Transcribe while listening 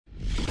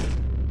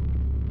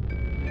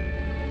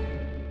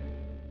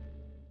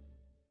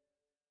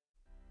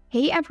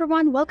Hey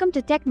everyone, welcome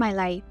to Tech My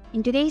Life.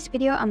 In today's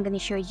video, I'm gonna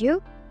show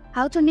you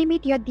how to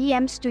limit your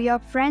DMs to your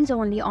friends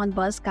only on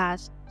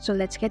Buzzcast. So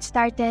let's get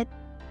started.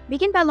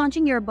 Begin by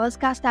launching your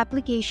Buzzcast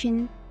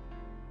application.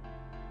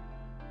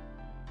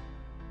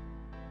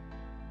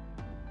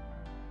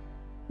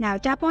 Now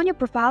tap on your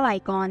profile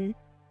icon.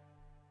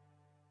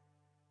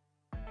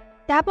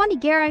 Tap on the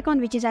gear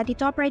icon which is at the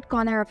top right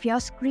corner of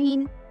your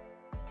screen.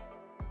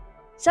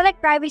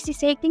 Select Privacy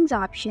Settings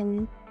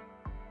option.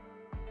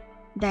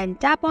 Then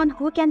tap on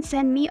Who Can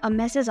Send Me a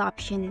Message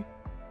option.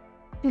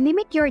 To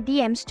limit your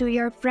DMs to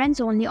your friends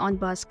only on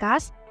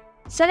Buzzcast,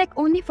 select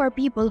Only for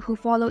People Who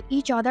Follow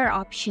Each Other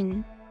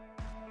option.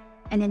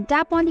 And then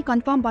tap on the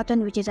Confirm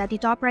button which is at the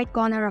top right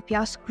corner of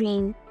your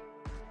screen.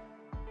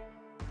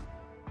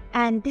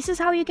 And this is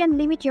how you can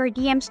limit your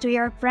DMs to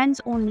your friends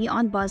only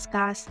on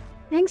Buzzcast.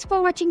 Thanks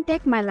for watching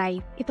Tech My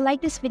Life. If you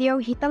like this video,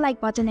 hit the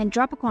like button and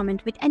drop a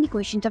comment with any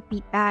questions or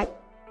feedback.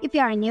 If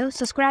you are new,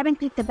 subscribe and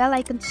click the bell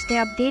icon to stay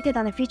updated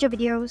on the future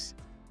videos.